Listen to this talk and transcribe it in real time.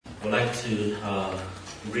I'd like to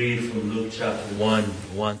read from Luke chapter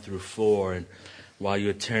 1 through 4. And while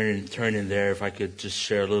you're turning there, if I could just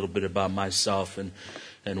share a little bit about myself and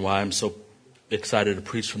why I'm so excited to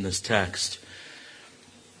preach from this text.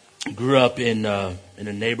 I grew up in a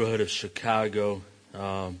neighborhood of Chicago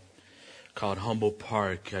called Humboldt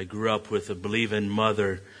Park. I grew up with a believing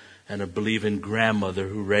mother and a believing grandmother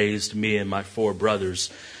who raised me and my four brothers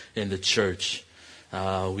in the church.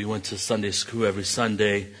 We went to Sunday school every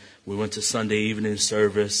Sunday. We went to Sunday evening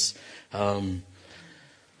service. We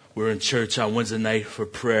were in church on Wednesday night for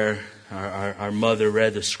prayer. Our mother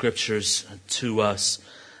read the scriptures to us.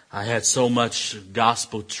 I had so much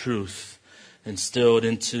gospel truth instilled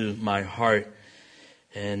into my heart,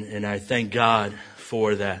 and I thank God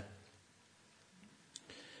for that.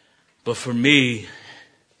 But for me,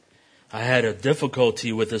 I had a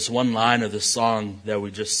difficulty with this one line of the song that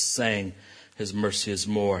we just sang, His mercy is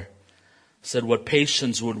more. It said, what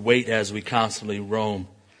patience would wait as we constantly roam.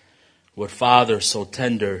 What Father so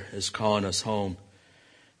tender is calling us home.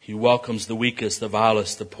 He welcomes the weakest, the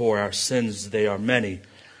vilest, the poor. Our sins, they are many.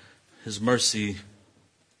 His mercy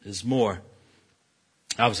is more.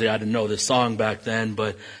 Obviously, I didn't know this song back then,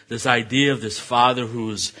 but this idea of this Father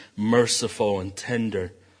who's merciful and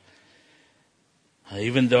tender.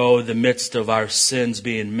 Even though in the midst of our sins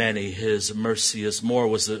being many, His mercy is more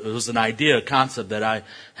was an idea, a concept that I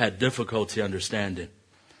had difficulty understanding.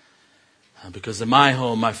 Because in my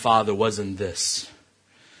home, my father wasn't this.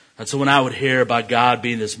 And so when I would hear about God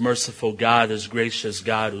being this merciful God, this gracious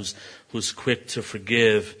God who's quick to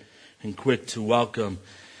forgive and quick to welcome,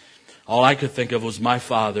 all I could think of was my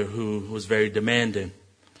father who was very demanding.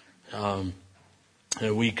 And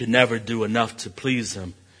we could never do enough to please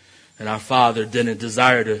Him. And our Father didn't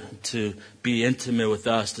desire to be intimate with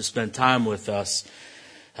us, to spend time with us.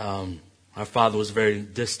 Our Father was very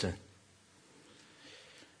distant.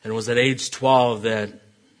 And it was at age 12 that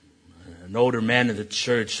an older man in the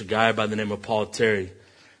church, a guy by the name of Paul Terry,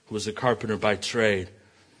 who was a carpenter by trade,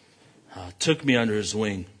 took me under his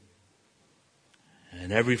wing.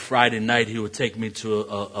 And every Friday night he would take me to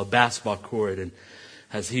a basketball court. And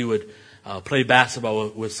as he would play basketball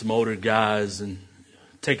with some older guys and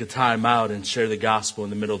take a time out and share the gospel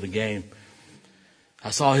in the middle of the game,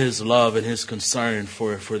 I saw his love and his concern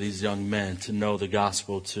for these young men to know the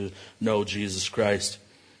gospel, to know Jesus Christ.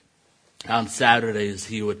 On Saturdays,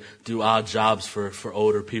 he would do odd jobs for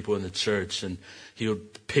older people in the church, and he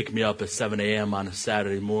would pick me up at 7 a.m. on a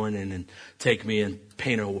Saturday morning and take me and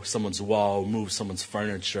paint someone's wall, move someone's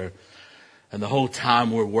furniture. And the whole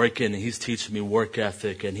time we're working, and he's teaching me work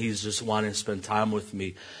ethic, and he's just wanting to spend time with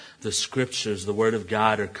me. The scriptures, the word of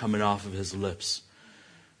God are coming off of his lips.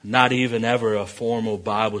 Not even ever a formal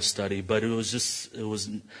Bible study, but it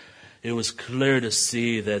was clear to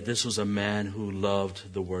see that this was a man who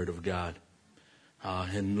loved the word of God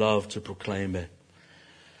and loved to proclaim it.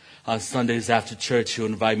 On Sundays after church, he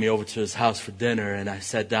would invite me over to his house for dinner, and I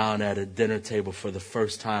sat down at a dinner table for the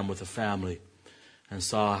first time with a family and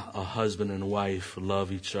saw a husband and wife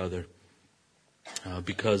love each other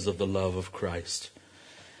because of the love of Christ.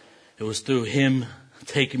 It was through him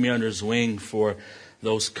taking me under his wing for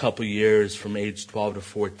those couple years from age 12 to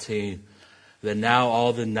 14 that now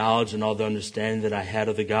all the knowledge and all the understanding that I had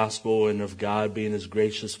of the gospel and of God being His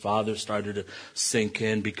gracious Father started to sink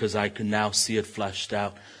in, because I could now see it fleshed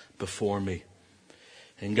out before me.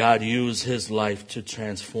 And God used His life to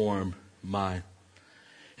transform mine.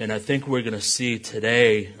 And I think we're going to see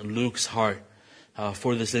today Luke's heart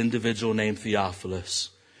for this individual named Theophilus,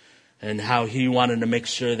 and how he wanted to make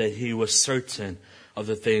sure that he was certain of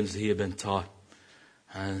the things that he had been taught,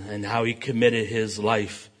 and how he committed his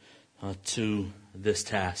life to this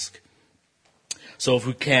task. So if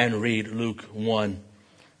we can read Luke 1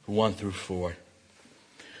 through 4.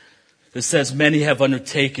 It says, many have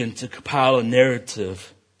undertaken to compile a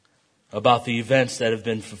narrative about the events that have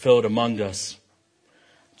been fulfilled among us,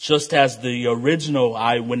 just as the original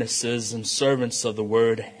eyewitnesses and servants of the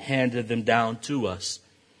word handed them down to us.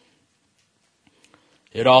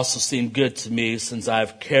 It also seemed good to me, since I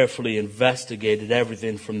have carefully investigated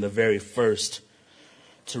everything from the very first,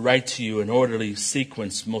 to write to you in orderly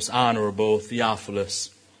sequence, most honorable Theophilus,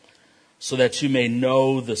 so that you may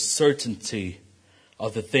know the certainty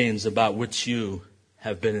of the things about which you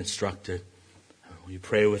have been instructed. Will you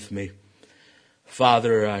pray with me?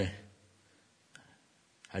 Father,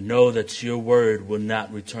 I know that your word will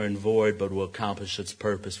not return void, but will accomplish its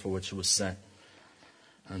purpose for which it was sent.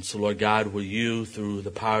 And so, Lord God, will you, through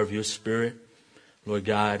the power of your Spirit, Lord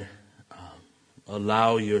God,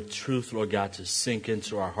 allow your truth, Lord God, to sink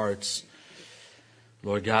into our hearts.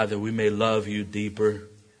 Lord God, that we may love you deeper.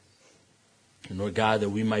 And Lord God, that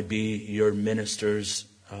we might be your ministers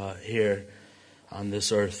here on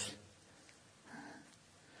this earth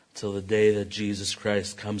till the day that Jesus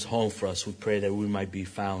Christ comes home for us. We pray that we might be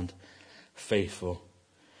found faithful.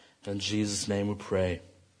 In Jesus' name we pray.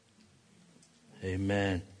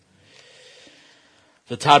 Amen.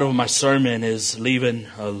 The title of my sermon is Leaving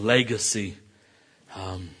a Legacy.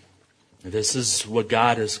 This is what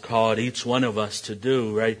God has called each one of us to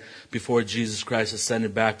do, right? Before Jesus Christ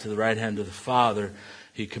ascended back to the right hand of the Father,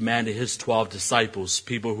 He commanded His 12 disciples,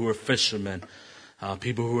 people who were fishermen,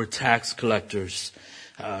 people who were tax collectors.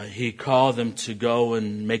 He called them to go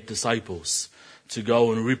and make disciples, to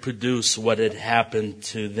go and reproduce what had happened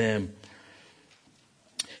to them.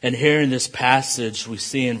 And here in this passage, we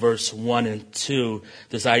see in verse 1 and 2,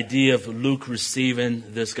 this idea of Luke receiving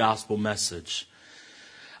this gospel message.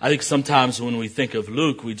 I think sometimes when we think of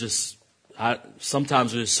Luke,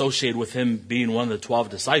 sometimes we associate with him being one of the 12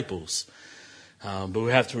 disciples. But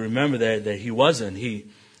we have to remember that he wasn't. He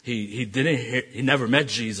never met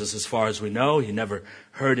Jesus as far as we know. He never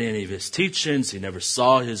heard any of his teachings. He never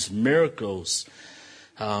saw his miracles.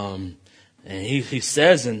 And he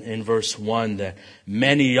says in verse 1 that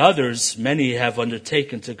many have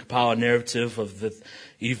undertaken to compile a narrative of the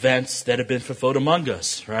events that have been fulfilled among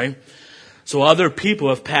us, right? So other people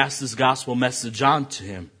have passed this gospel message on to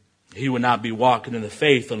him. He would not be walking in the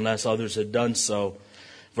faith unless others had done so.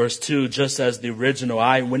 Verse 2, just as the original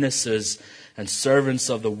eyewitnesses and servants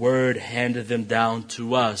of the word handed them down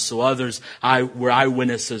to us. So others were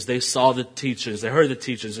eyewitnesses. They saw the teachings. They heard the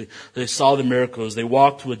teachings. They saw the miracles. They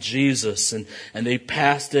walked with Jesus and they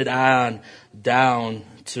passed it on down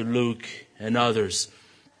to Luke and others.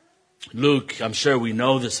 Luke, I'm sure we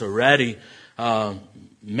know this already.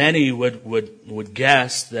 Many would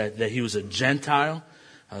guess that he was a Gentile,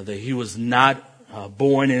 that he was not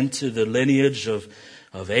born into the lineage of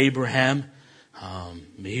Abraham.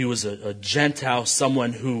 He was a Gentile,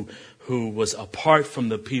 someone who was apart from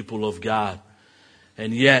the people of God.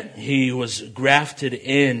 And yet he was grafted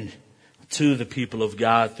in to the people of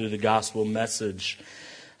God through the gospel message.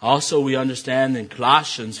 Also, we understand in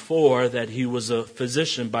Colossians 4 that he was a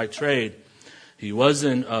physician by trade. He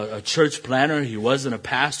wasn't a church planner. He wasn't a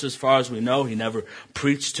pastor as far as we know. He never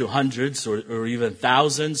preached to hundreds or even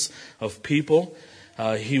thousands of people.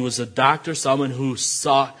 He was a doctor, someone who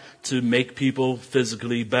sought to make people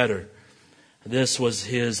physically better. This was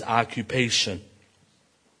his occupation.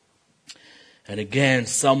 And again,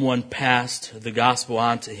 someone passed the gospel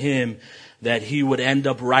on to him that he would end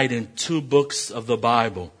up writing 2 books of the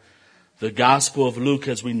Bible. The Gospel of Luke,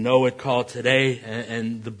 as we know it called today,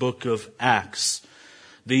 and the book of Acts.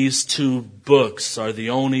 These 2 books are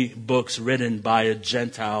the only books written by a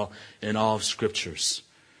Gentile in all of Scriptures.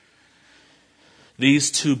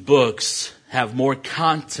 These 2 books have more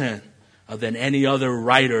content than any other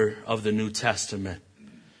writer of the New Testament.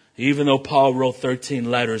 Even though Paul wrote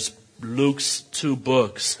 13 letters, Luke's 2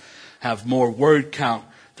 books have more word count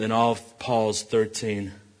than all of Paul's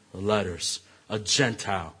 13 letters. A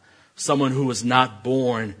Gentile. Someone who was not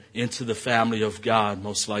born into the family of God,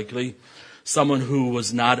 most likely. Someone who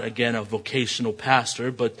was not, again, a vocational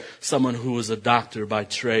pastor, but someone who was a doctor by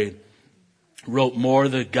trade. Wrote more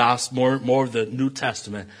of the gospel, more of the New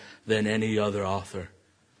Testament than any other author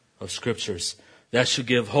of Scriptures. That should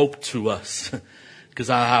give hope to us. Because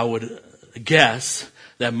I would guess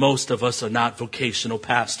that most of us are not vocational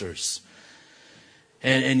pastors.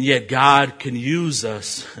 And yet God can use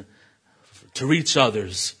us to reach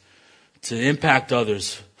others, to impact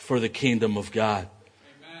others for the kingdom of God.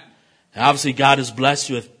 Amen. And obviously God has blessed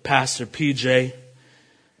you with Pastor PJ.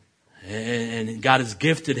 And God has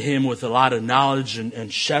gifted him with a lot of knowledge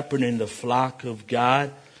and shepherding the flock of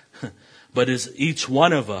God. But as each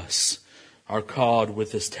one of us are called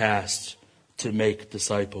with this task to make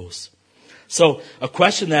disciples. So a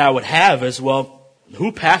question that I would have is, well,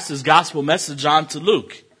 who passed this gospel message on to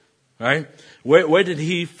Luke? Right? Where did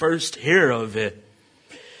he first hear of it?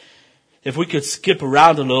 If we could skip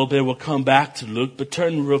around a little bit, we'll come back to Luke, but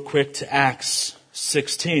turn real quick to Acts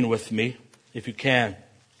 16 with me, if you can.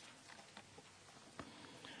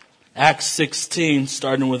 Acts 16,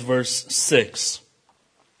 starting with verse 6.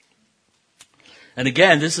 And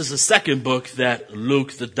again, this is the second book that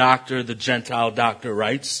Luke, the doctor, the Gentile doctor,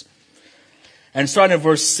 writes. And starting in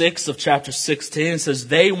verse 6 of chapter 16, it says,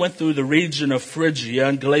 they went through the region of Phrygia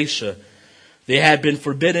and Galatia. They had been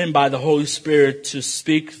forbidden by the Holy Spirit to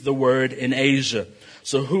speak the word in Asia.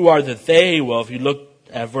 So who are the they? Well, if you look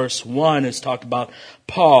at verse 1, it's talking about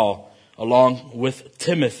Paul along with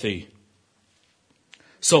Timothy.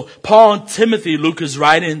 So Paul and Timothy, Luke is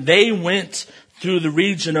writing, they went through the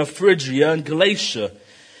region of Phrygia and Galatia.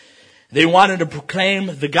 They wanted to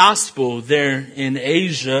proclaim the gospel there in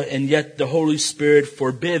Asia, and yet the Holy Spirit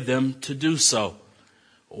forbid them to do so.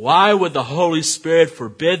 Why would the Holy Spirit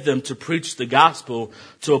forbid them to preach the gospel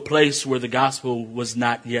to a place where the gospel was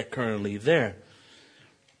not yet currently there?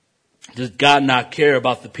 Did God not care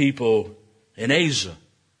about the people in Asia?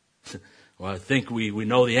 Well, I think we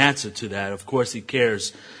know the answer to that. Of course He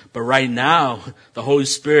cares. But right now, the Holy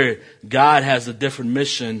Spirit, God has a different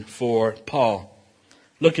mission for Paul.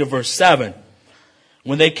 Look at verse 7.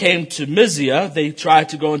 When they came to Mysia, they tried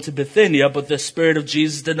to go into Bithynia, but the Spirit of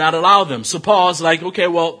Jesus did not allow them. So Paul's like, okay,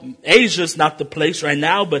 well, Asia's not the place right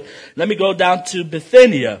now, but let me go down to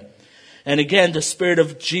Bithynia. And again, the Spirit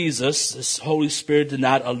of Jesus, this Holy Spirit, did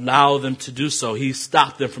not allow them to do so. He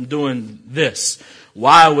stopped them from doing this.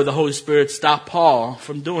 Why would the Holy Spirit stop Paul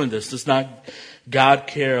from doing this? Does not God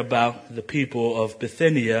care about the people of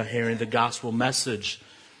Bithynia hearing the gospel message?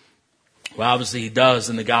 Well, obviously He does,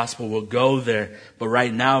 and the gospel will go there. But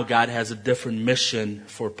right now, God has a different mission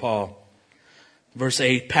for Paul. Verse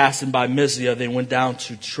 8, passing by Mysia, they went down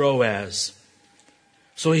to Troas.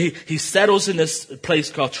 So he settles in this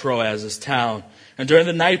place called Troas, this town. And during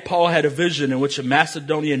the night, Paul had a vision in which a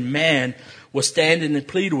Macedonian man was standing and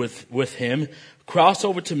pleaded with him, cross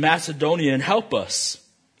over to Macedonia and help us.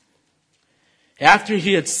 After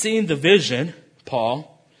he had seen the vision, Paul,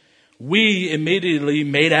 we immediately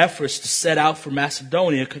made efforts to set out for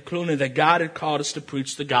Macedonia, concluding that God had called us to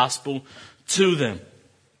preach the gospel to them.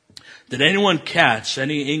 Did anyone catch,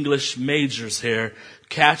 any English majors here,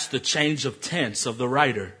 catch the change of tense of the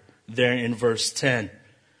writer there in verse 10?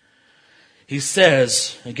 He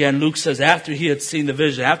says, again, Luke says, after he had seen the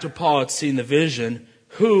vision, after Paul had seen the vision,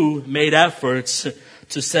 who made efforts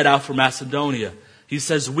to set out for Macedonia? He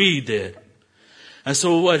says, we did. And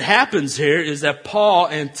so what happens here is that Paul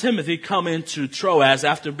and Timothy come into Troas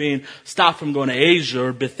after being stopped from going to Asia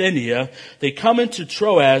or Bithynia. They come into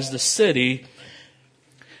Troas, the city,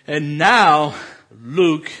 and now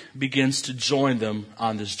Luke begins to join them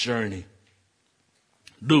on this journey.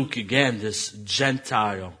 Luke, again, this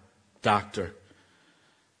Gentile doctor.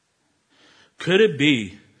 Could it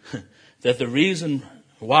be that the reason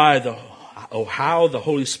why how the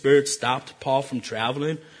Holy Spirit stopped Paul from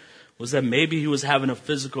traveling was that maybe he was having a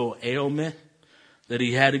physical ailment, that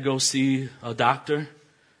he had to go see a doctor,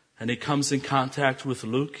 and he comes in contact with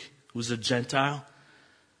Luke, who's a Gentile.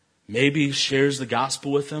 Maybe he shares the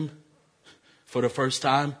gospel with him for the first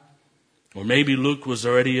time. Or maybe Luke was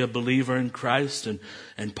already a believer in Christ,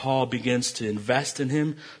 and Paul begins to invest in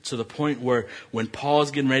him to the point where when Paul's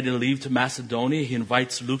getting ready to leave to Macedonia, he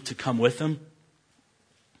invites Luke to come with him.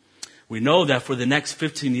 We know that for the next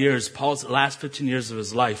 15 years, Paul's last 15 years of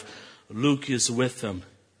his life, Luke is with them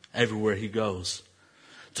everywhere he goes.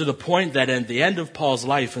 To the point that at the end of Paul's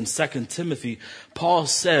life in 2 Timothy, Paul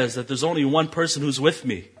says that there's only one person who's with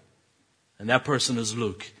me, and that person is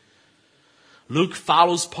Luke. Luke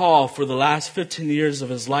follows Paul for the last 15 years of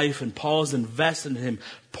his life, and Paul's invested in him,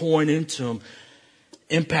 pouring into him,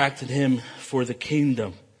 impacted him for the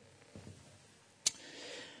kingdom.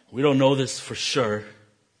 We don't know this for sure,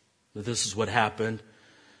 that this is what happened.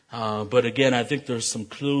 But again, I think there's some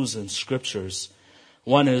clues in scriptures.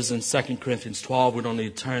 One is in 2 Corinthians 12. We don't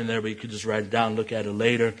need to turn there, but you could just write it down and look at it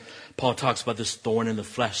later. Paul talks about this thorn in the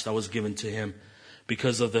flesh that was given to him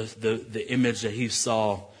because of the image that he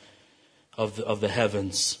saw of the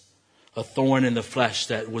heavens. A thorn in the flesh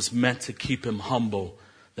that was meant to keep him humble,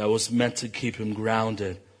 that was meant to keep him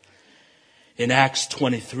grounded. In Acts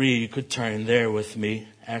 23, you could turn there with me.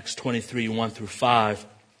 Acts 23, 1 through 5.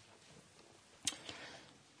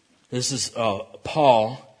 This is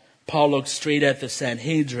Paul. Paul looked straight at the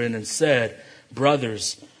Sanhedrin and said,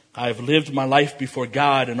 brothers, I have lived my life before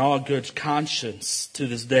God in all good conscience to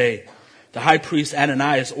this day. The high priest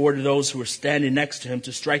Ananias ordered those who were standing next to him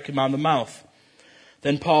to strike him on the mouth.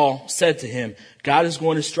 Then Paul said to him, God is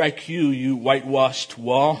going to strike you, you whitewashed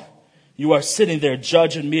wall. You are sitting there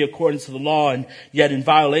judging me according to the law, and yet in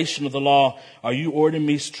violation of the law, are you ordering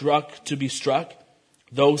me to be struck?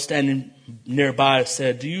 Those standing nearby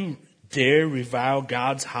said, do you dare revile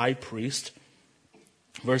God's high priest?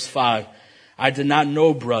 Verse 5, I did not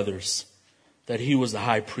know, brothers, that he was the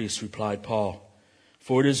high priest, replied Paul.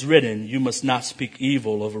 For it is written, you must not speak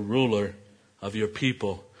evil of a ruler of your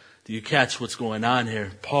people. Do you catch what's going on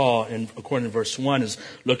here? Paul, according to verse 1, is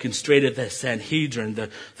looking straight at the Sanhedrin,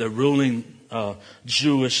 the ruling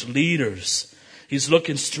Jewish leaders. He's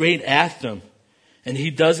looking straight at them. And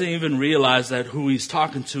he doesn't even realize that who he's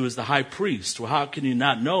talking to is the high priest. Well, how can you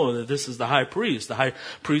not know that this is the high priest? The high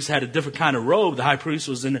priest had a different kind of robe. The high priest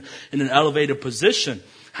was in an elevated position.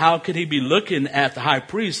 How could he be looking at the high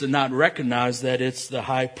priest and not recognize that it's the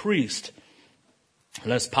high priest?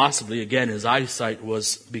 Unless possibly, again, his eyesight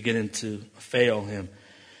was beginning to fail him.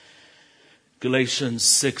 Galatians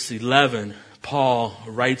 6:11, Paul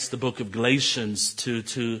writes the book of Galatians to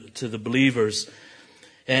the believers.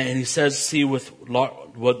 And he says, see with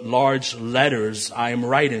what large letters I am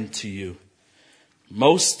writing to you.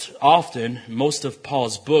 Most of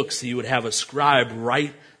Paul's books, he would have a scribe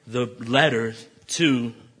write the letter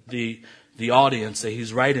to the audience that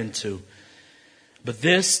he's writing to. But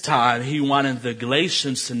this time, he wanted the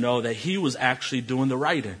Galatians to know that he was actually doing the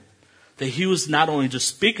writing. That he was not only just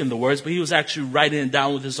speaking the words, but he was actually writing it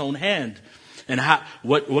down with his own hand. And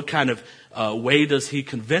what kind of way does he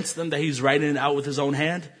convince them that he's writing it out with his own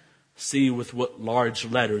hand? See with what large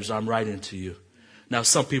letters I'm writing to you. Now,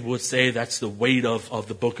 some people would say that's the weight of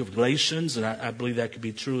the book of Galatians, and I believe that could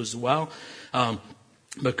be true as well.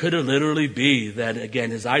 But could it literally be that,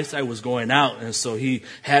 again, his eyesight was going out, and so he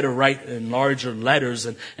had to write in larger letters,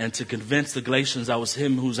 and to convince the Galatians that was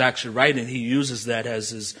him who's actually writing, he uses that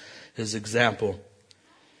as his example.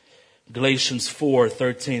 Galatians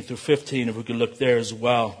 4:13 through 15, if we could look there as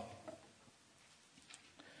well.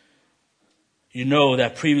 You know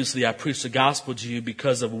that previously I preached the gospel to you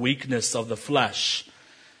because of weakness of the flesh.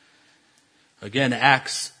 Again,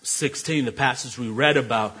 Acts 16, the passage we read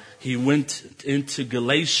about, he went into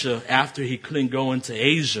Galatia after he couldn't go into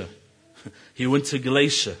Asia. He went to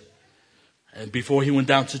Galatia and before he went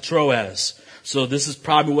down to Troas. So this is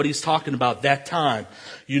probably what he's talking about that time.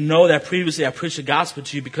 You know that previously I preached the gospel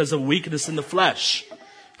to you because of weakness in the flesh.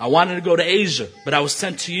 I wanted to go to Asia, but I was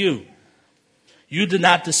sent to you. You did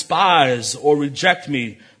not despise or reject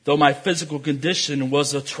me, though my physical condition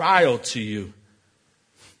was a trial to you.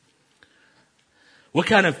 What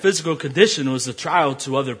kind of physical condition was a trial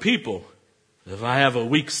to other people? If I have a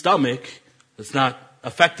weak stomach, it's not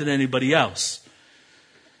affecting anybody else.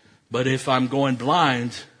 But if I'm going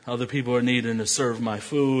blind, other people are needing to serve my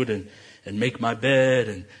food and make my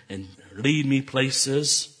bed and lead me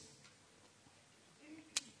places.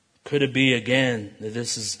 Could it be, again, that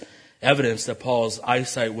this is evidence that Paul's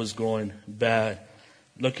eyesight was going bad?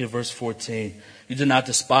 Look at verse 14. You did not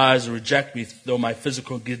despise or reject me, though my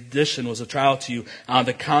physical condition was a trial to you. On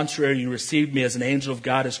the contrary, you received me as an angel of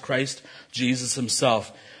God, as Christ Jesus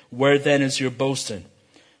himself. Where then is your boasting?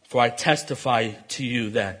 For I testify to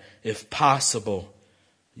you that, if possible,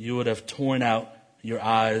 you would have torn out your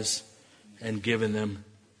eyes and given them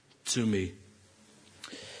to me.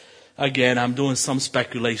 Again, I'm doing some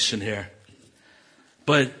speculation here.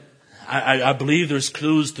 But I believe there's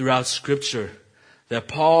clues throughout Scripture that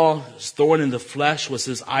Paul's thorn in the flesh was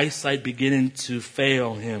his eyesight beginning to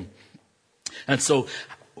fail him. And so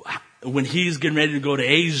when he's getting ready to go to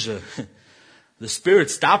Asia, the Spirit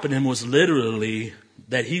stopping him was literally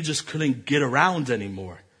that he just couldn't get around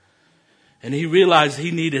anymore. And he realized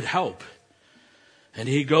he needed help. And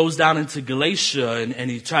he goes down into Galatia and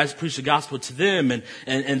he tries to preach the gospel to them.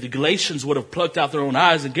 And the Galatians would have plucked out their own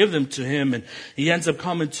eyes and given them to him. And he ends up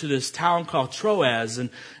coming to this town called Troas and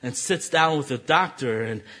sits down with a doctor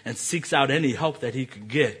and seeks out any help that he could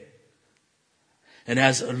get. And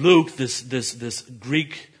as Luke, this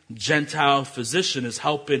Greek Gentile physician, is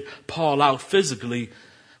helping Paul out physically,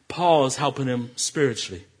 Paul is helping him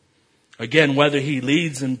spiritually. Again, whether he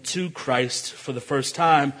leads him to Christ for the first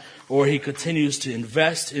time or he continues to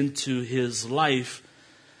invest into his life,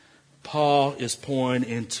 Paul is pouring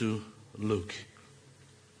into Luke.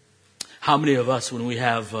 How many of us, when we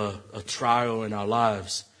have a trial in our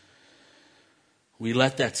lives, we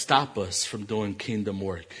let that stop us from doing kingdom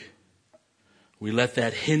work? We let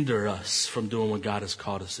that hinder us from doing what God has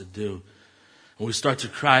called us to do. And we start to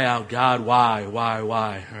cry out, God, why,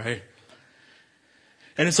 right?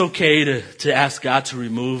 And it's okay to ask God to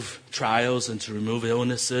remove trials and to remove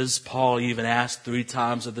illnesses. Paul even asked 3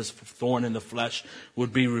 times that this thorn in the flesh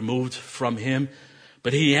would be removed from him.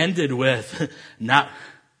 But he ended with,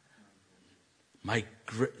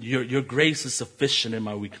 your grace is sufficient in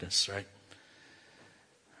my weakness, right?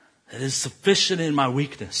 It is sufficient in my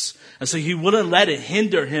weakness. And so he wouldn't let it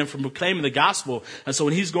hinder him from proclaiming the gospel. And so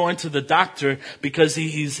when he's going to the doctor, because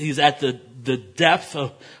he's at the depth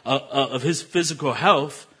of his physical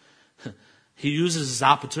health, he uses his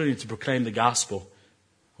opportunity to proclaim the gospel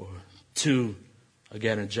to,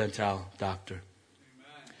 again, a Gentile doctor.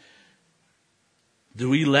 Amen. Do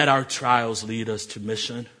we let our trials lead us to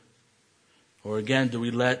mission? Or again, do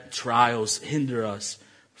we let trials hinder us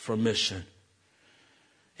from mission?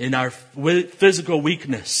 In our physical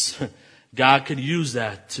weakness, God could use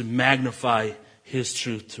that to magnify his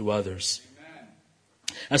truth to others. Amen.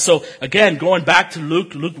 And so, again, going back to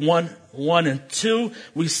Luke 1 and 2,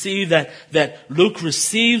 we see that Luke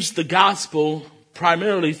receives the gospel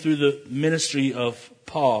primarily through the ministry of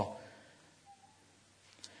Paul.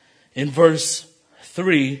 In verse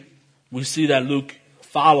 3, we see that Luke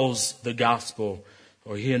follows the gospel,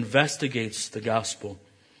 or he investigates the gospel.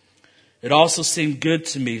 It also seemed good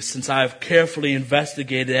to me, since I have carefully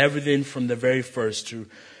investigated everything from the very first, to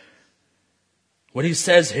what he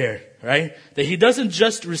says here, right? That he doesn't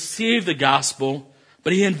just receive the gospel,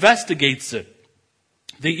 but he investigates it.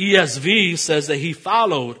 The ESV says that he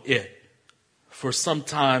followed it for some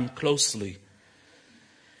time closely.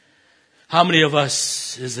 How many of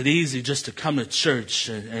us is it easy just to come to church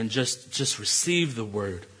and just receive the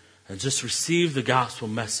word and just receive the gospel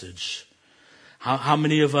message? How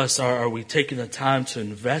many of us are we taking the time to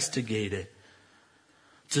investigate it,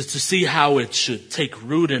 to see how it should take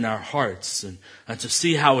root in our hearts and to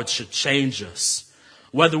see how it should change us?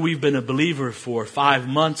 Whether we've been a believer for 5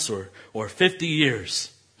 months or 50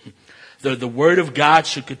 years, the word of God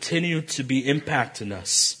should continue to be impacting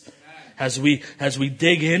us. As we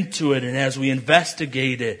dig into it and as we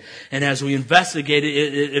investigate it,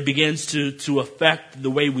 it begins to affect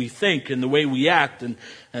the way we think and the way we act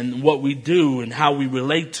and what we do and how we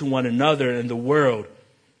relate to one another and the world.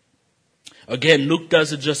 Again, Luke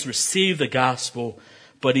doesn't just receive the gospel,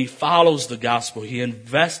 but he follows the gospel. He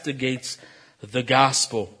investigates the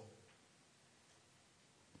gospel.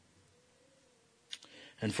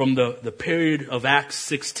 And from the period of Acts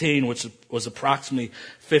 16, which was approximately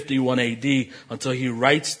 51 AD, until he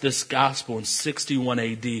writes this gospel in 61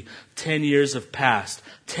 AD, 10 years have passed.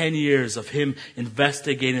 10 years of him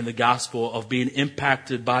investigating the gospel, of being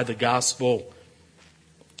impacted by the gospel,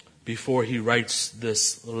 before he writes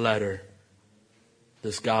this letter,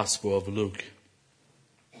 this gospel of Luke.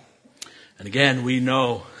 And again, we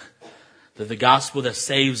know that the gospel that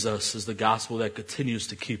saves us is the gospel that continues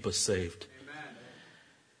to keep us saved.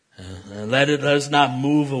 And let us not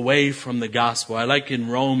move away from the gospel. I like in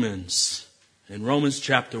Romans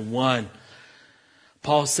chapter 1,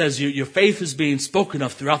 Paul says your faith is being spoken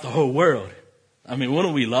of throughout the whole world. I mean,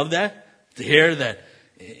 wouldn't we love that? To hear that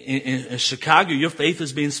in Chicago, your faith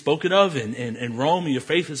is being spoken of. In Rome, your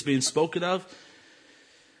faith is being spoken of.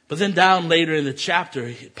 But then down later in the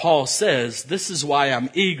chapter, Paul says, this is why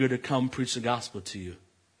I'm eager to come preach the gospel to you.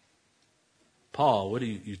 Paul, what are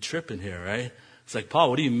you tripping here, right? It's like, Paul,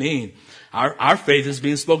 what do you mean? Our faith is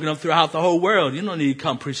being spoken of throughout the whole world. You don't need to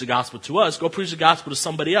come preach the gospel to us. Go preach the gospel to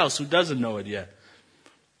somebody else who doesn't know it yet.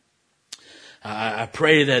 I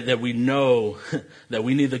pray that we know that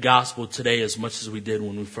we need the gospel today as much as we did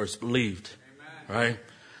when we first believed. Amen. Right?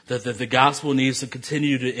 That the gospel needs to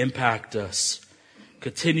continue to impact us,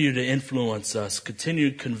 continue to influence us,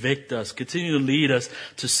 continue to convict us, continue to lead us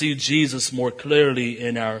to see Jesus more clearly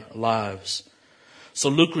in our lives. So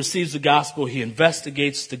Luke receives the gospel. He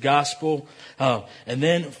investigates the gospel. And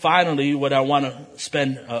then finally, what I want to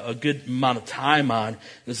spend a good amount of time on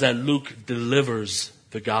is that Luke delivers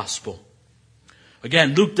the gospel.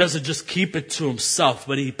 Again, Luke doesn't just keep it to himself,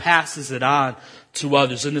 but he passes it on to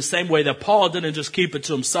others. In the same way that Paul didn't just keep it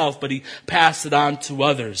to himself, but he passed it on to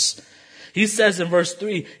others. He says in verse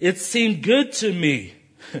 3, it seemed good to me.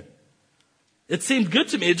 It seemed good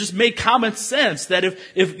to me. It just made common sense that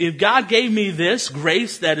if God gave me this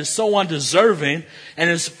grace that is so undeserving and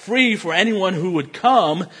is free for anyone who would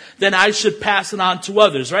come, then I should pass it on to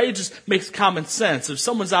others, right? It just makes common sense. If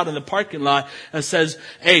someone's out in the parking lot and says,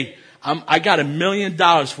 hey, I got $1 million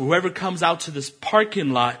for whoever comes out to this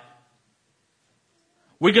parking lot,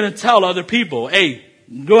 we're going to tell other people, hey,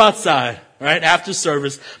 go outside, right? After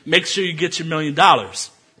service, make sure you get your $1 million.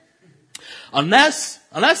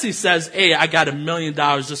 Unless he says, hey, I got $1 million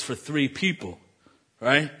just for 3 people,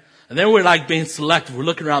 right? And then we're like being selective. We're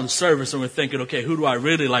looking around the service and we're thinking, okay, who do I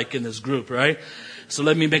really like in this group, right? So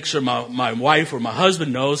let me make sure my wife or my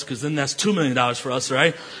husband knows, because then that's $2 million for us,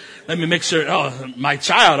 right? Let me make sure, my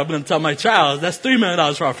child, I'm going to tell my child, that's $3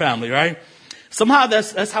 million for our family, right? Somehow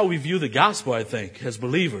that's how we view the gospel, I think, as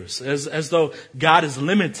believers, as though God is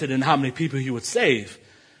limited in how many people he would save.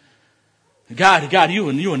 God, you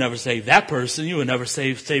would never save that person. You would never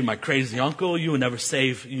save my crazy uncle. You would never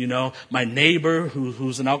save, my neighbor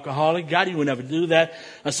who's an alcoholic. God, you would never do that.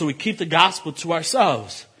 And so we keep the gospel to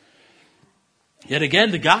ourselves. Yet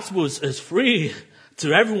again, the gospel is free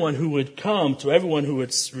to everyone who would come, to everyone who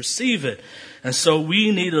would receive it. And so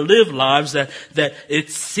we need to live lives that it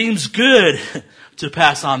seems good to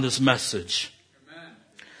pass on this message. Amen.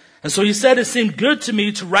 And so he said, it seemed good to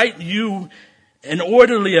me to write you an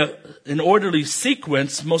orderly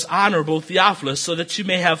sequence, most honorable Theophilus, so that you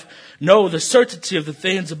may know the certainty of the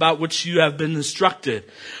things about which you have been instructed.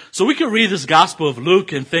 So we could read this Gospel of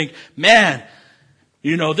Luke and think, man,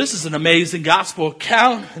 this is an amazing gospel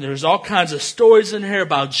account. There's all kinds of stories in here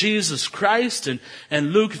about Jesus Christ.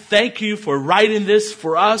 And Luke, thank you for writing this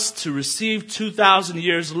for us to receive 2,000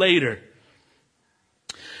 years later.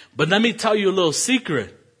 But let me tell you a little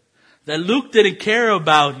secret. That Luke didn't care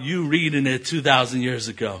about you reading it 2,000 years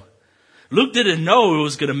ago. Luke didn't know it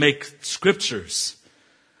was going to make scriptures.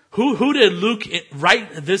 Who did Luke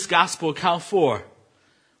write this gospel account for?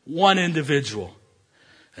 One individual.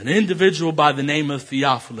 An individual by the name of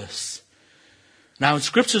Theophilus. Now in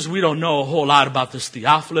scriptures we don't know a whole lot about this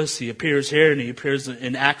Theophilus. He appears here and he appears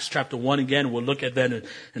in Acts chapter 1 again. We'll look at that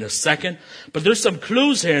in a second. But there's some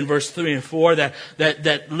clues here in verse 3 and 4 that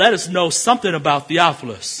let us know something about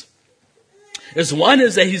Theophilus. One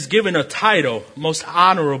is that he's given a title, most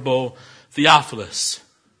honorable Theophilus.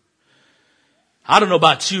 I don't know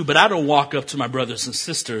about you, but I don't walk up to my brothers and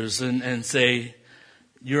sisters and say,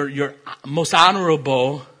 you're most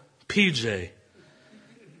honorable PJ.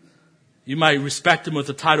 You might respect him with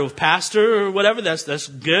the title of pastor or whatever. That's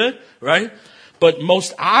good, right? But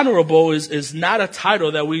most honorable is not a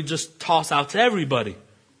title that we just toss out to everybody.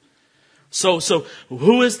 So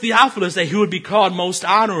who is Theophilus that he would be called most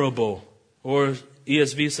honorable? Or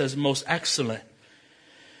ESV says most excellent.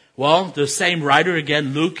 Well, the same writer,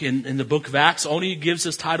 again, Luke, in the book of Acts, only gives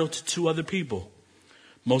this title to two other people.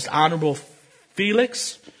 Most honorable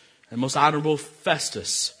Felix and most honorable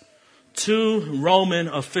Festus. Two Roman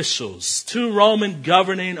officials. Two Roman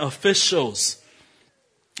governing officials.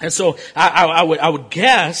 And so I would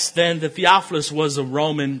guess then that Theophilus was a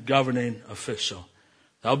Roman governing official.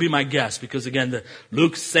 That would be my guess, because again,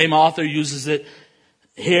 Luke, same author, uses it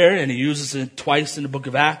here, and he uses it twice in the book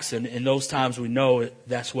of Acts, and in those times we know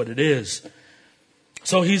that's what it is.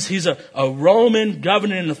 So he's a Roman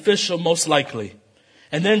governing official, most likely.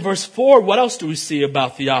 And then verse 4, what else do we see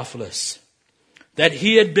about Theophilus? That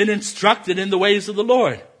he had been instructed in the ways of the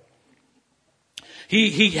Lord.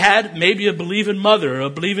 He had maybe a believing mother, a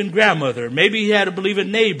believing grandmother. Maybe he had a believing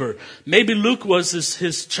neighbor. Maybe Luke was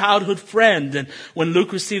his childhood friend. And when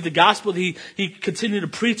Luke received the gospel, he continued to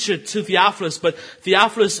preach it to Theophilus. But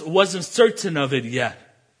Theophilus wasn't certain of it yet.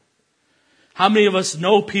 How many of us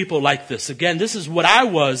know people like this? Again, this is what I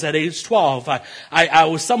was at age 12. I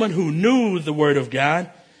was someone who knew the Word of God.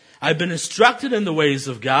 I've been instructed in the ways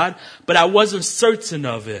of God, but I wasn't certain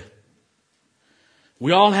of it.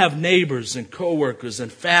 We all have neighbors and coworkers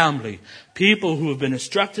and family, people who have been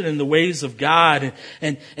instructed in the ways of God.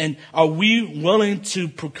 And are we willing to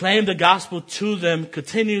proclaim the gospel to them,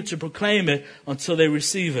 continue to proclaim it until they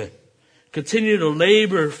receive it? Continue to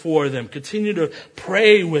labor for them, continue to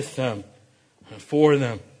pray with them and for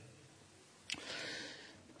them.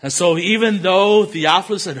 And so even though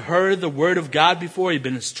Theophilus had heard the word of God before, he'd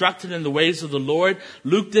been instructed in the ways of the Lord,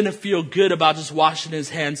 Luke didn't feel good about just washing his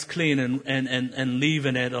hands clean and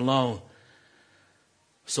leaving it alone.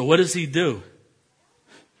 So what does he do?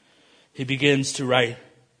 He begins to write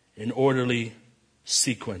in orderly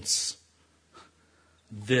sequence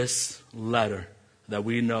this letter that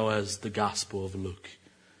we know as the Gospel of Luke.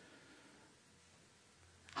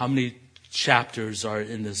 How many chapters are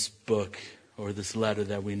in this book? Or this letter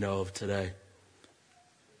that we know of today?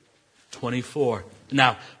 24.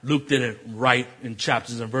 Now, Luke didn't write in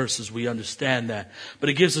chapters and verses. We understand that. But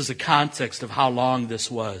it gives us a context of how long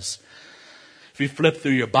this was. If you flip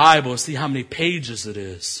through your Bible and see how many pages it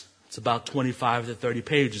is, it's about 25 to 30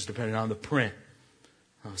 pages, depending on the print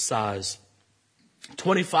size.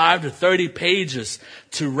 25 to 30 pages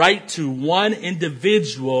to write to one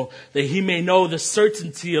individual that he may know the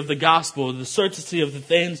certainty of the gospel, the certainty of the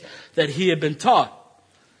things that he had been taught.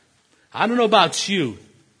 I don't know about you,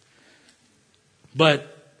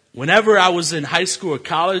 but whenever I was in high school or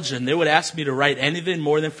college and they would ask me to write anything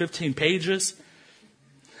more than 15 pages,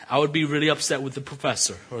 I would be really upset with the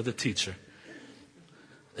professor or the teacher.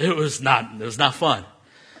 It was not fun.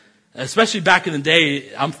 Especially back in the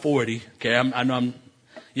day, I'm 40, okay,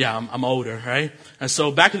 I'm older, right? And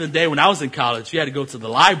so back in the day when I was in college, you had to go to the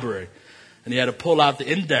library and you had to pull out the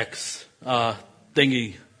index,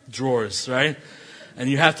 thingy drawers, right? And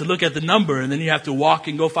you have to look at the number and then you have to walk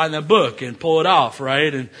and go find that book and pull it off,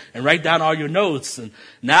 right? And write down all your notes. And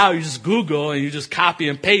now you just Google and you just copy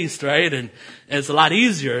and paste, right? And it's a lot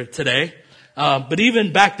easier today. But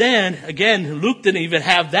even back then, again, Luke didn't even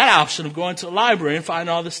have that option of going to the library and finding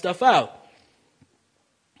all this stuff out.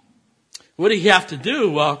 What did he have to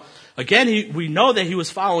do? Well, Again, we know that he was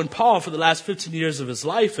following Paul for the last 15 years of his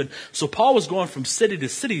life. And so Paul was going from city to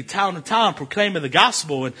city, town to town, proclaiming the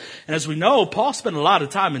gospel. And as we know, Paul spent a lot of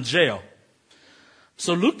time in jail.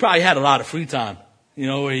 So Luke probably had a lot of free time,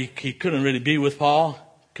 where he couldn't really be with Paul,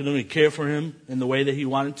 couldn't really care for him in the way that he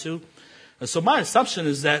wanted to. And so my assumption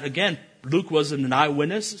is that, again, Luke wasn't an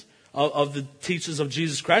eyewitness of the teachings of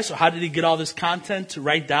Jesus Christ. So how did he get all this content to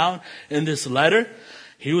write down in this letter?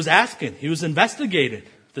 He was asking. He was investigating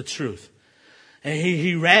the truth. And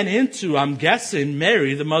he ran into, I'm guessing,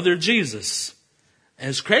 Mary, the mother of Jesus. And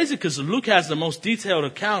it's crazy because Luke has the most detailed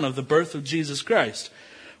account of the birth of Jesus Christ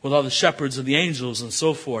with all the shepherds and the angels and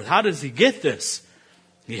so forth. How does he get this?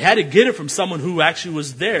 He had to get it from someone who actually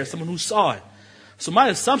was there, someone who saw it. So my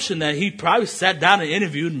assumption that he probably sat down and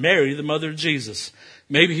interviewed Mary, the mother of Jesus.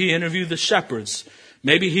 Maybe he interviewed the shepherds.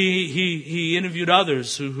 Maybe he interviewed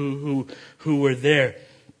others who were there.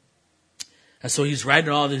 And so he's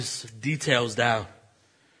writing all these details down.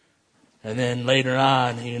 And then later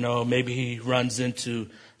on, maybe he runs into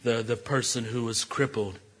the person who was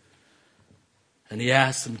crippled. And he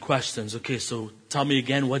asks him questions. Okay, so tell me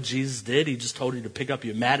again what Jesus did. He just told you to pick up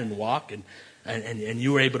your mat and walk. And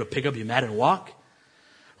you were able to pick up your mat and walk.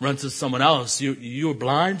 Run to someone else. You were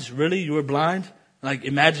blind? Really? You were blind? Like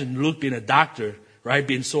imagine Luke being a doctor, right?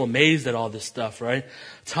 Being so amazed at all this stuff, right?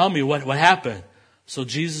 Tell me what happened. So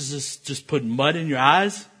Jesus just put mud in your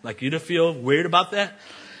eyes? Like you to feel weird about that?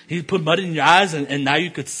 He put mud in your eyes and now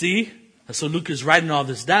you could see? And so Luke is writing all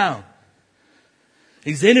this down.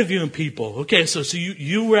 He's interviewing people. Okay, so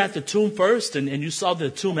you were at the tomb first and you saw the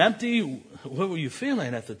tomb empty? What were you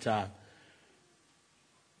feeling at the time?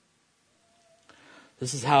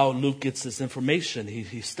 This is how Luke gets this information.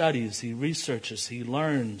 He studies, he researches, he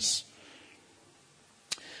learns.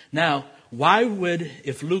 Now, why would,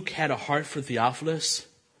 if Luke had a heart for Theophilus,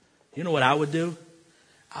 you know what I would do?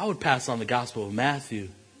 I would pass on the gospel of Matthew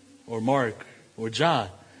or Mark or John.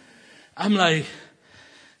 I'm like,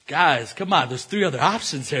 guys, come on, there's 3 other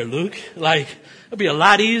options here, Luke. Like, it'd be a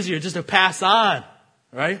lot easier just to pass on,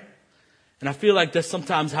 right? And I feel like that's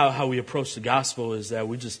sometimes how we approach the gospel is that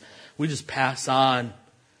we just pass on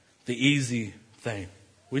the easy thing.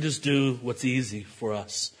 We just do what's easy for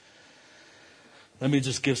us. Let me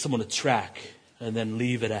just give someone a track and then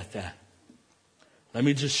leave it at that. Let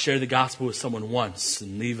me just share the gospel with someone once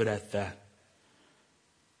and leave it at that.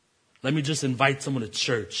 Let me just invite someone to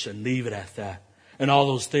church and leave it at that. And all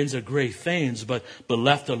those things are great things, but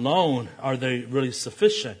left alone, are they really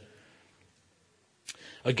sufficient?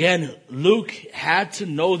 Again, Luke had to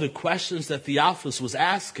know the questions that Theophilus was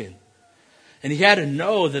asking. And he had to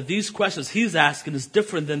know that these questions he's asking is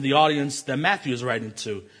different than the audience that Matthew is writing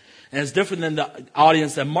to. And it's different than the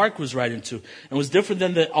audience that Mark was writing to. And was different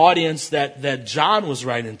than the audience that John was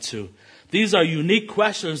writing to. These are unique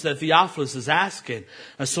questions that Theophilus is asking.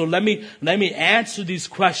 And so let me answer these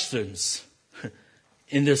questions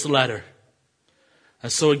in this letter.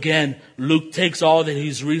 And so again, Luke takes all that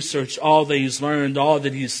he's researched, all that he's learned, all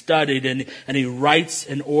that he's studied, and he writes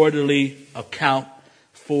an orderly account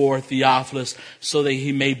for Theophilus so that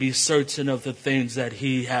he may be certain of the things that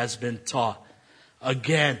he has been taught.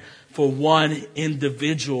 Again, for one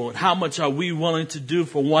individual. And how much are we willing to do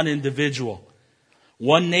for one individual?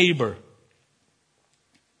 One neighbor.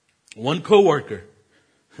 One coworker.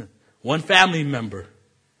 One family member.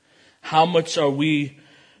 How much are we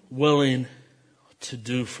willing to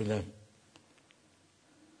do for them?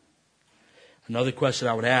 Another question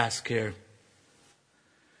I would ask here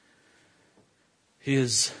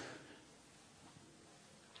is,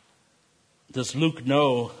 does Luke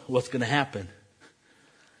know what's going to happen?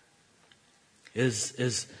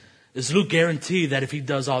 Is Luke guaranteed that if he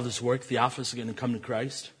does all this work, Theophilus is going to come to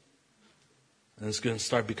Christ? And is going to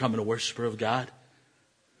start becoming a worshiper of God?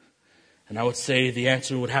 And I would say the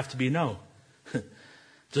answer would have to be no.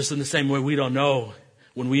 Just in the same way we don't know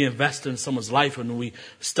when we invest in someone's life and we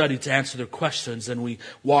study to answer their questions and we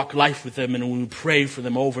walk life with them and we pray for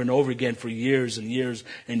them over and over again for years and years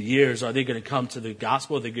and years. Are they going to come to the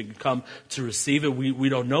gospel? Are they going to come to receive it? We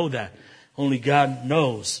don't know that. Only God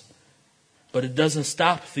knows. But it doesn't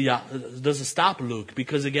stop Luke,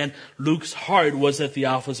 because again, Luke's heart was that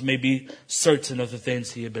Theophilus may be certain of the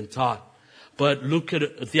things he had been taught. But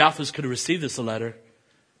Theophilus could have received this letter.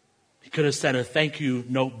 He could have sent a thank you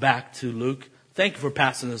note back to Luke. Thank you for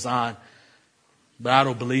passing this on, but I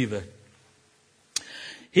don't believe it.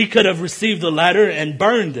 He could have received the letter and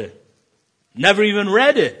burned it. Never even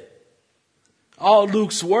read it. All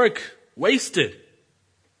Luke's work wasted.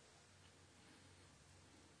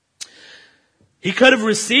 He could have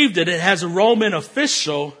received it. It has a Roman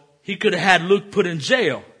official. He could have had Luke put in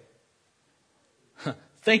jail.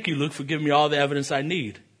 Thank you, Luke, for giving me all the evidence I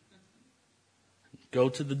need. Go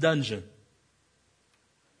to the dungeon.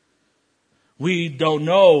 We don't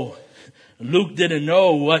know. Luke didn't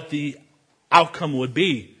know what the outcome would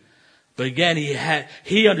be. But again,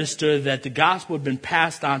 he understood that the gospel had been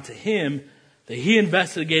passed on to him, that he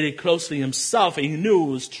investigated closely himself, and he knew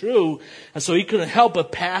it was true. And so he couldn't help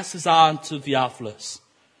but pass this on to Theophilus,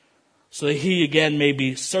 so that he again may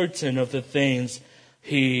be certain of the things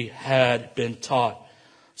he had been taught.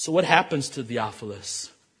 So what happens to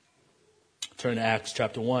Theophilus? Turn to Acts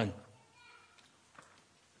chapter 1.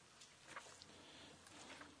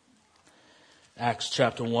 Acts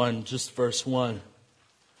chapter 1, just verse 1.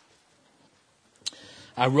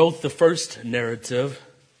 I wrote the first narrative,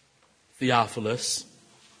 Theophilus,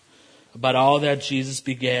 about all that Jesus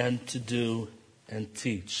began to do and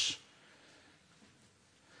teach.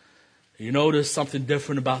 You notice something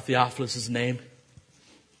different about Theophilus' name?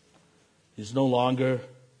 He's no longer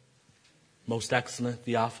most excellent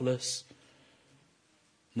Theophilus.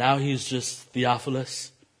 Now he's just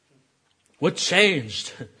Theophilus. What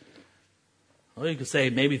changed? Well, you could say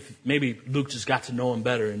maybe Luke just got to know him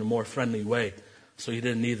better in a more friendly way, so he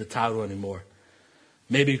didn't need the title anymore.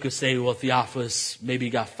 Maybe you could say, well, Theophilus, maybe he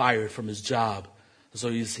got fired from his job, so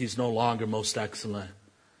he's no longer most excellent.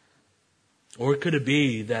 Or could it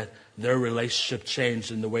be that their relationship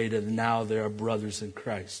changed in the way that now they are brothers in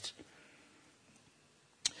Christ?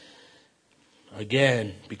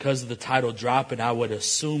 Again, because of the title dropping, I would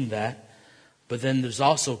assume that. But then there's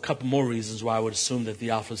also a couple more reasons why I would assume that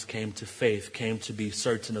Theophilus came to faith, came to be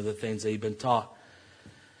certain of the things that he'd been taught.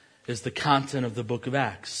 Is the content of the book of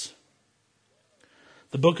Acts.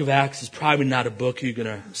 The book of Acts is probably not a book you're going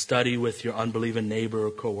to study with your unbelieving neighbor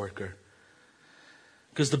or coworker.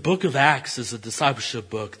 Because the book of Acts is a discipleship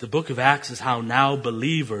book. The book of Acts is how now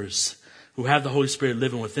believers who have the Holy Spirit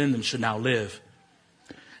living within them should now live.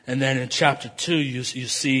 And then in chapter 2, you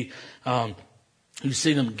see them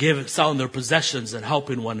selling their possessions and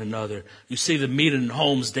helping one another. You see them meeting in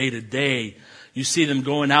homes day to day. You see them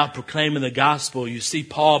going out proclaiming the gospel. You see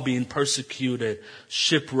Paul being persecuted,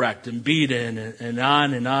 shipwrecked, and beaten, and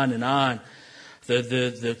on and on and on.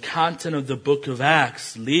 The content of the book of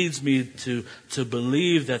Acts leads me to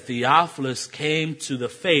believe that Theophilus came to the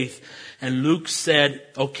faith, and Luke said,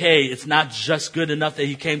 okay, it's not just good enough that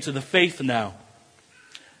he came to the faith now.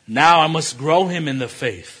 Now I must grow him in the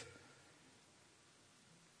faith.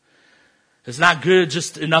 It's not good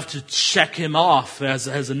just enough to check him off as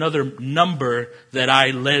another number that I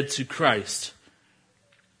led to Christ.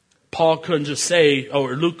 Paul couldn't just say,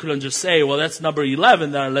 or Luke couldn't just say, well, that's number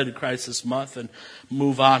 11 that I led to Christ this month, and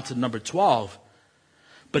move on to number 12.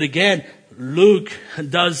 But again, Luke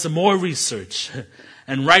does some more research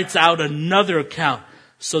and writes out another account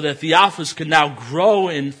so that Theophilus can now grow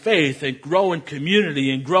in faith and grow in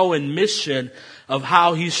community and grow in mission of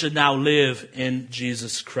how he should now live in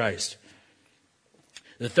Jesus Christ.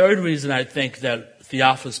 The third reason I think that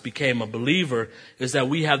Theophilus became a believer is that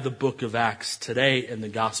we have the book of Acts today and the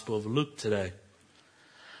Gospel of Luke today.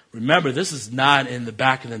 Remember, this is not in the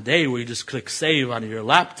back in the day where you just click save on your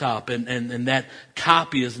laptop and that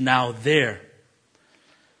copy is now there.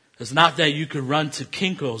 It's not that you could run to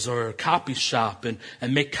Kinko's or a copy shop and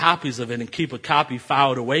make copies of it and keep a copy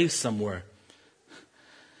filed away somewhere.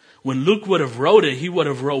 When Luke would have wrote it, he would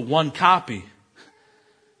have wrote one copy.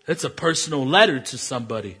 It's a personal letter to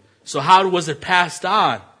somebody. So how was it passed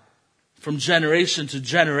on from generation to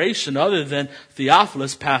generation other than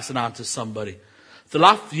Theophilus passing on to somebody?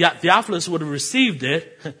 Theophilus would have received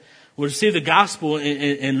it, would receive the gospel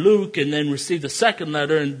in Luke and then received the second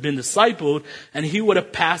letter and been discipled, and he would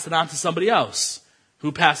have passed it on to somebody else,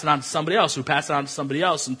 who passed it on to somebody else, who passed it on to somebody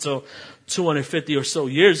else until 250 or so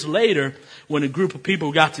years later, when a group of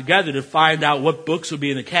people got together to find out what books would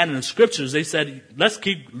be in the canon of scriptures, they said, let's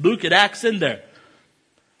keep Luke and Acts in there.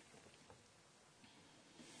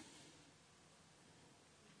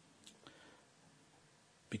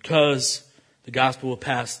 Because the gospel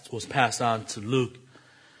was passed on to Luke,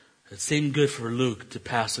 it seemed good for Luke to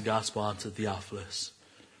pass the gospel on to Theophilus.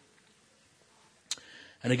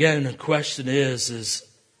 And again, the question is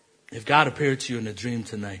if God appeared to you in a dream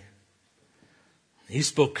tonight, He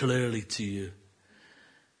spoke clearly to you,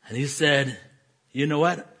 and He said, you know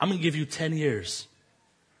what? I'm going to give you 10 years.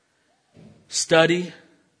 Study,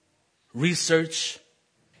 research,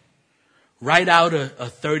 write out a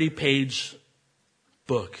 30-page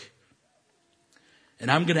book. And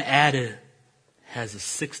I'm going to add it as a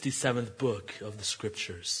 67th book of the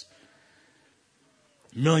scriptures.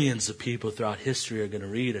 Millions of people throughout history are going to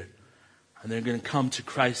read it. And they're going to come to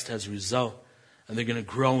Christ as a result. And they're going to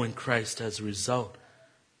grow in Christ as a result.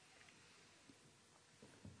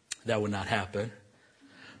 that would not happen.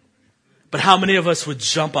 But how many of us would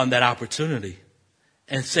jump on that opportunity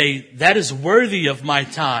and say, that is worthy of my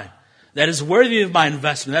time. That is worthy of my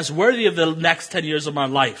investment. That's worthy of the next 10 years of my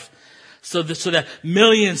life. So that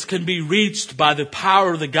millions can be reached by the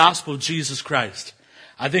power of the gospel of Jesus Christ.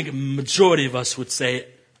 I think a majority of us would say,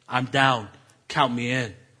 I'm down. Count me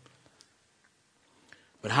in.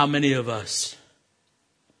 But how many of us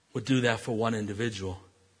would do that for one individual?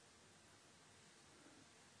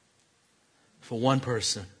 For one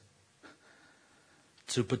person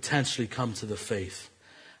to potentially come to the faith.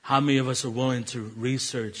 How many of us are willing to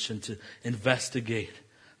research and to investigate,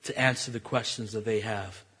 to answer the questions that they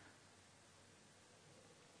have?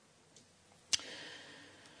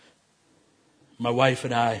 My wife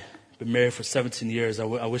and I have been married for 17 years. I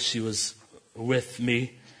wish she was with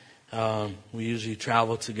me. We usually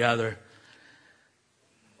travel together.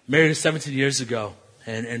 Married 17 years ago,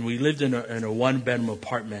 and we lived in a one-bedroom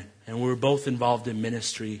apartment, and we were both involved in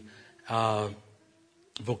ministry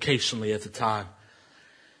vocationally at the time.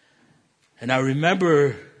 And I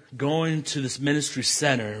remember going to this ministry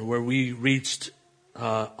center where we reached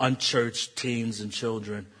unchurched teens and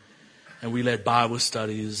children, and we led Bible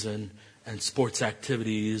studies and sports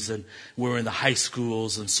activities, and we were in the high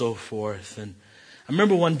schools and so forth. And I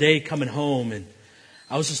remember one day coming home, and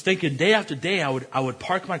I was just thinking, day after day, I would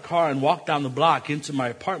park my car and walk down the block into my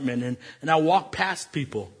apartment, and I walk past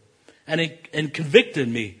people, and it convicted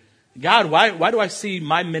me. God, why do I see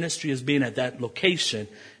my ministry as being at that location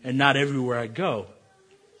and not everywhere I go?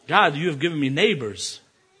 God, you have given me neighbors.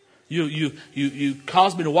 You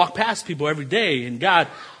caused me to walk past people every day, and God,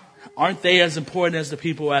 aren't they as important as the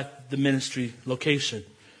people at the ministry location?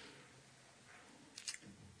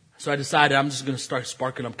 So I decided I'm just going to start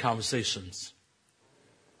sparking up conversations.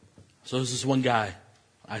 So there's this one guy.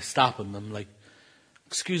 I stop him. I'm like,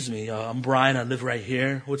 excuse me, I'm Brian. I live right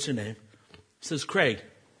here. What's your name? He says, Craig.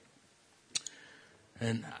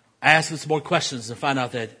 And I asked him some more questions and found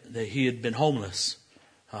out that he had been homeless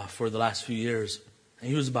for the last few years. And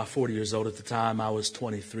he was about 40 years old at the time. I was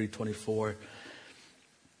 23, 24.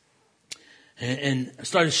 And I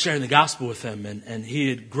started sharing the gospel with him. And he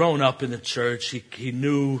had grown up in the church. He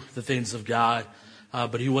knew the things of God,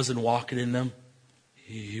 but he wasn't walking in them.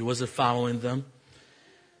 He wasn't following them.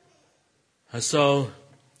 And so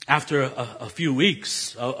after a few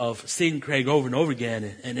weeks of seeing Craig over and over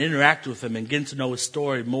again and interacting with him and getting to know his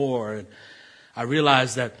story more, and I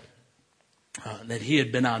realized that he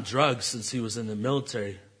had been on drugs since he was in the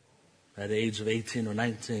military at the age of 18 or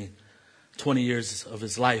 19. 20 years of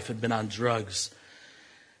his life had been on drugs.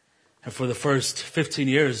 And for the first 15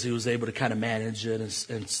 years, he was able to kind of manage it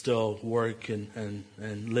and still work and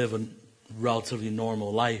live a relatively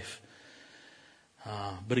normal life.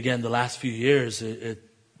 But again, the last few years, it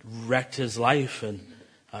wrecked his life, and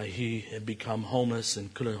he had become homeless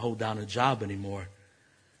and couldn't hold down a job anymore.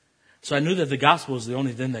 So I knew that the gospel was the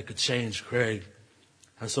only thing that could change Craig.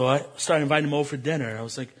 And so I started inviting him over for dinner. I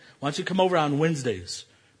was like, why don't you come over on Wednesdays?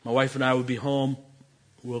 My wife and I would be home.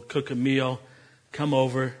 We'll cook a meal. Come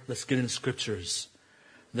over. Let's get into scriptures.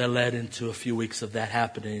 That led into a few weeks of that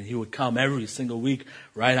happening. He would come every single week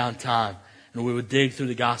right on time. And we would dig through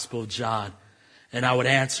the Gospel of John. And I would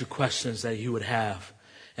answer questions that he would have.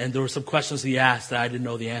 And there were some questions he asked that I didn't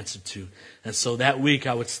know the answer to. And so that week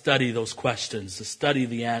I would study those questions, to study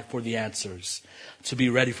for the answers, to be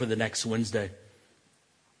ready for the next Wednesday.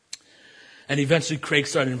 And eventually Craig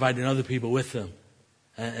started inviting other people with him.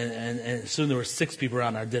 And soon there were 6 people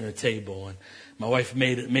around our dinner table. And my wife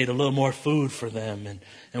made a little more food for them.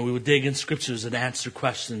 And we would dig in scriptures and answer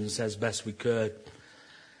questions as best we could.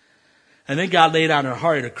 And then God laid on our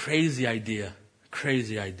heart a crazy idea.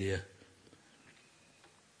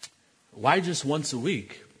 Why just once a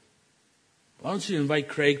week? Why don't you invite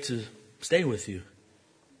Craig to stay with you?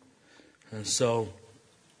 And so,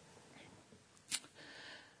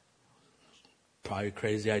 probably a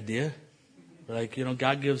crazy idea. Like,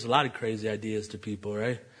 God gives a lot of crazy ideas to people,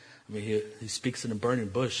 right? I mean, he speaks in a burning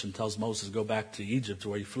bush and tells Moses to go back to Egypt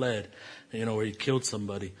where he fled, where he killed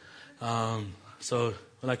somebody. So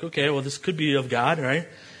we're like, okay, well, this could be of God, right?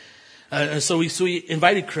 So we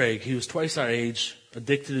invited Craig. He was twice our age,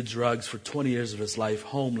 addicted to drugs for 20 years of his life,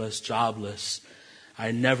 homeless, jobless. I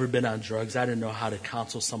had never been on drugs. I didn't know how to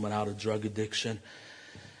counsel someone out of drug addiction.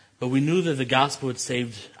 But we knew that the gospel had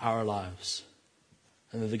saved our lives,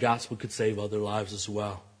 and that the gospel could save other lives as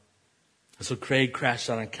well. And so Craig crashed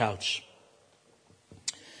on a couch.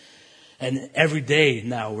 And every day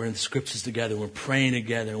now we're in the scriptures together. We're praying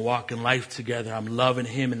together and walking life together. I'm loving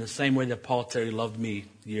him in the same way that Paul Terry loved me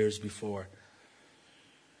years before.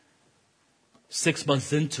 6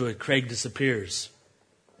 months into it, Craig disappears.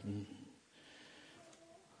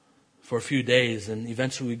 for a few days, and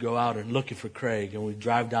eventually we go out and looking for Craig, and we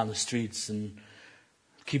drive down the streets and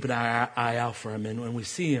keep an eye out for him. And when we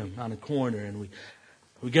see him on the corner, and we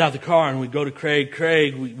get out of the car and we go to Craig.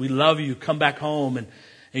 Craig, we love you. Come back home. And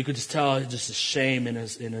you could just tell just a shame in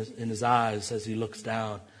his eyes as he looks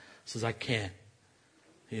down. He says, I can't.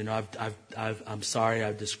 You know, I'm sorry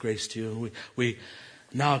I've disgraced you. And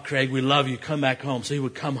now, Craig, we love you. Come back home. So he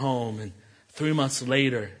would come home, and 3 months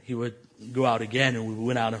later, he would go out again, and we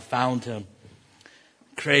went out and found him.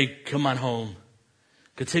 Craig, come on home.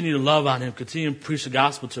 Continue to love on him. Continue to preach the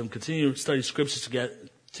gospel to him. Continue to study scriptures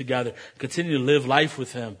together. Continue to live life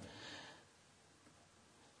with him.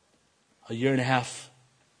 A year and a half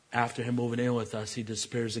after him moving in with us, he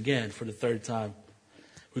disappears again for the third time.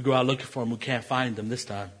 We go out looking for him. We can't find him this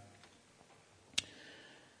time.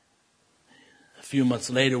 A few months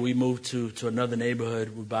later, we move to another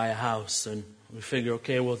neighborhood. We buy a house, and we figure,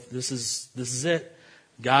 okay, well, this is it.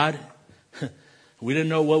 God, we didn't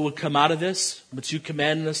know what would come out of this, but you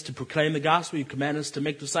commanded us to proclaim the gospel. You commanded us to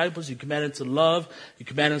make disciples. You commanded us to love. You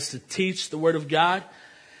commanded us to teach the word of God.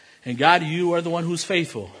 And God, you are the one who's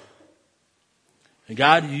faithful. And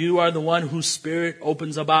God, you are the one whose spirit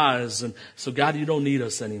opens up eyes. And so God, you don't need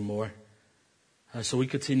us anymore. So we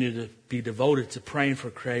continue to be devoted to praying for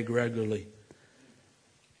Craig regularly.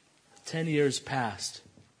 10 years passed,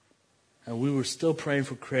 and we were still praying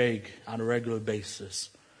for Craig on a regular basis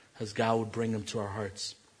as God would bring him to our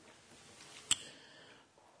hearts.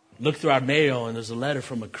 Look through our mail, and there's a letter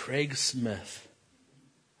from a Craig Smith.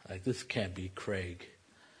 Like, this can't be Craig.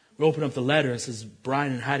 We open up the letter, and it says,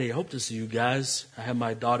 Brian and Heidi, I hope to see you guys. I had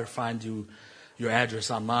my daughter find your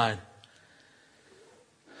address online.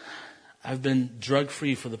 I've been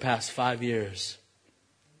drug-free for the past 5 years.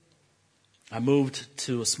 I moved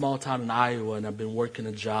to a small town in Iowa, and I've been working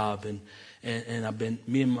a job, and I've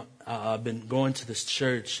been going to this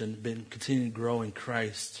church and been continuing to grow in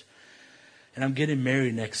Christ. And I'm getting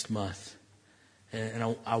married next month,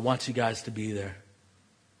 and I want you guys to be there.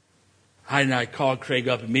 Heidi and I called Craig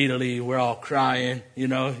up immediately. We're all crying, you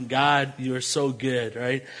know. God, you are so good,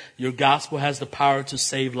 right? Your gospel has the power to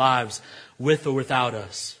save lives with or without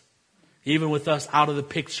us. Even with us out of the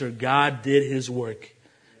picture, God did his work.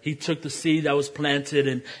 He took the seed that was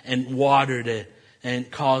planted and watered it and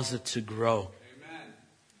caused it to grow. Amen.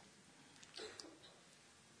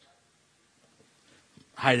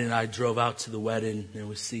 Heidi and I drove out to the wedding, and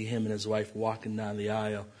we see him and his wife walking down the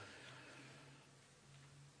aisle.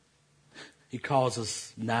 He calls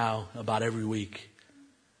us now about every week.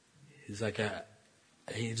 He's like,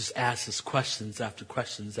 he just asks us questions after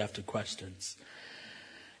questions after questions.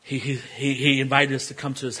 He invited us to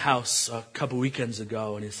come to his house a couple weekends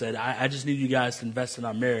ago, and he said, I just need you guys to invest in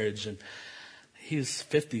our marriage. And he's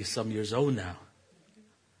 50-some years old now.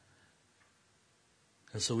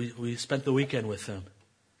 And so we spent the weekend with him.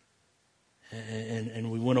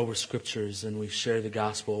 And we went over scriptures, and we shared the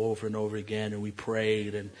gospel over and over again, and we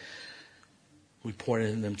prayed, and we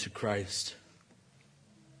pointed them to Christ.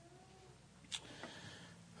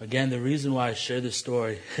 Again, the reason why I share this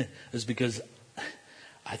story is because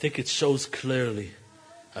I think it shows clearly,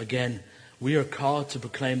 again, we are called to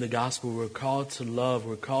proclaim the gospel. We're called to love.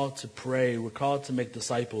 We're called to pray. We're called to make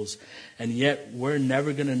disciples. And yet we're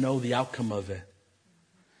never going to know the outcome of it.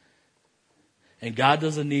 And God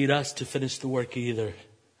doesn't need us to finish the work either.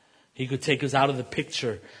 He could take us out of the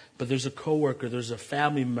picture. But there's a coworker, there's a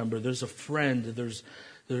family member, there's a friend,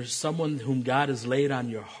 there's someone whom God has laid on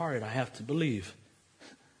your heart, I have to believe.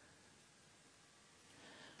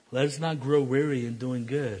 Let us not grow weary in doing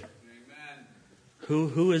good. Amen.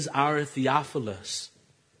 Who is our Theophilus?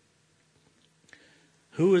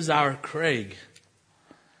 Who is our Craig?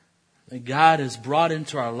 That God has brought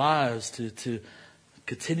into our lives to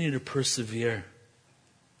continue to persevere.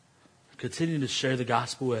 Continue to share the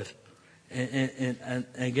gospel with. And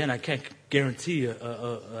again, I can't guarantee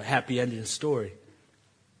a happy ending story.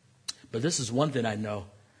 But this is one thing I know.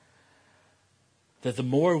 That the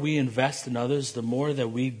more we invest in others, the more that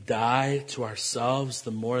we die to ourselves,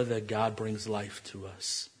 the more that God brings life to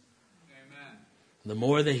us. Amen. The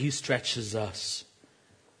more that He stretches us,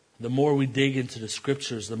 the more we dig into the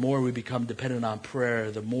scriptures, the more we become dependent on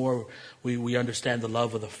prayer, the more we understand the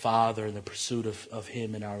love of the Father and the pursuit of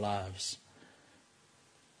Him in our lives.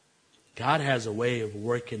 God has a way of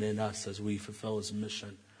working in us as we fulfill His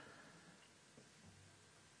mission.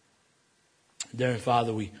 Dear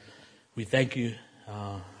Father, we thank you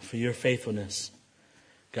for your faithfulness.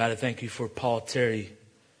 God, I thank you for Paul Terry,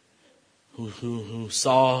 who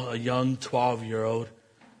saw a young 12-year-old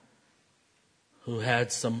who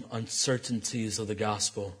had some uncertainties of the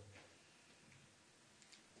gospel.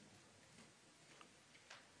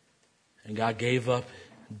 And God gave up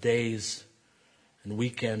days and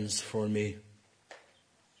weekends for me.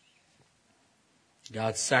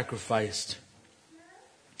 God sacrificed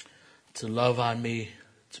to love on me,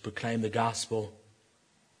 to proclaim the gospel,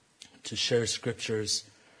 to share scriptures,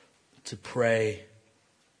 to pray.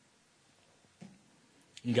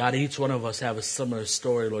 And God, each one of us have a similar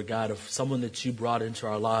story, Lord God, of someone that you brought into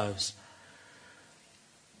our lives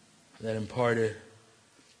that imparted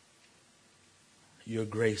your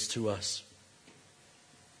grace to us.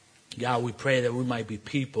 God, we pray that we might be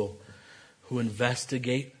people who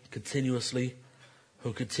investigate continuously,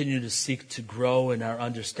 who continue to seek to grow in our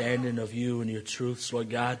understanding of you and your truths, Lord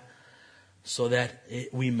God, so that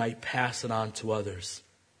we might pass it on to others.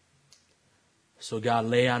 So God,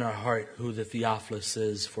 lay on our heart who the Theophilus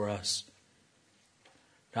is for us.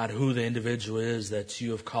 God, who the individual is that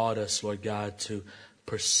you have called us, Lord God, to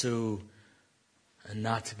pursue and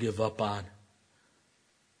not to give up on,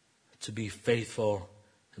 to be faithful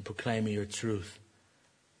in proclaiming your truth.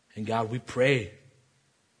 And God, we pray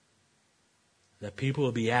that people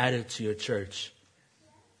will be added to your church.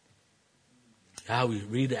 God, we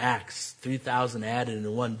read Acts, 3,000 added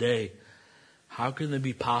in one day. How can it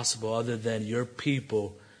be possible other than your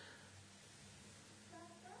people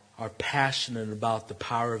are passionate about the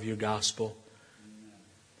power of your gospel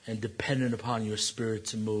and dependent upon your Spirit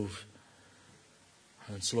to move?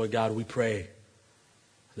 And so, Lord God, we pray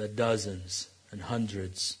that dozens and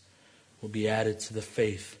hundreds will be added to the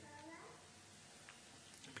faith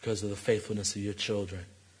because of the faithfulness of your children.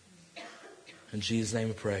 In Jesus' name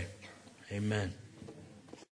we pray. Amen.